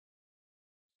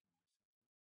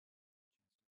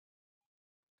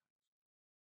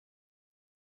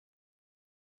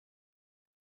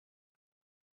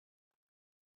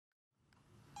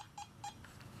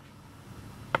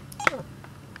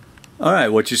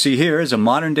Alright, what you see here is a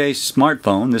modern day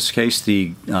smartphone, in this case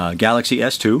the Galaxy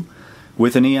S2,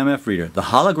 with an EMF reader. The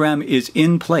hologram is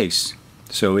in place,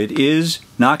 so it is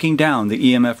knocking down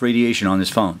the EMF radiation on this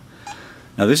phone.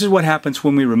 Now this is what happens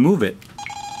when we remove it.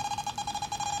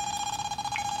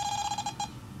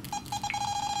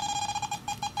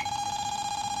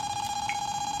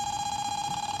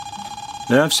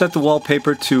 There I've set the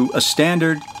wallpaper to a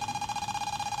standard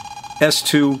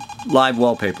S2 live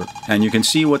wallpaper, and you can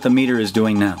see what the meter is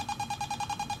doing now.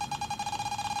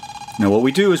 Now what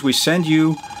we do is we send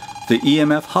you the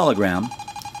EMF hologram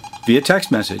via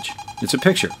text message. It's a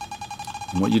picture.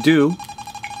 And what you do,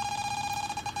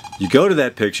 you go to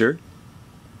that picture,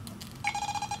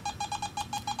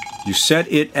 you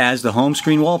set it as the home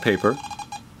screen wallpaper,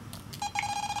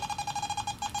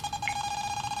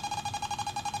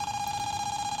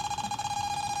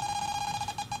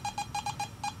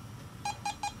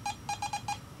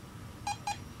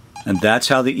 and that's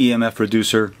how the EMF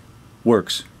reducer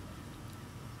works.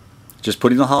 Just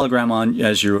putting the hologram on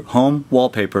as your home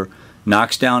wallpaper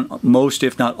knocks down most,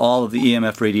 if not all, of the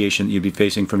EMF radiation that you'd be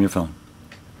facing from your phone.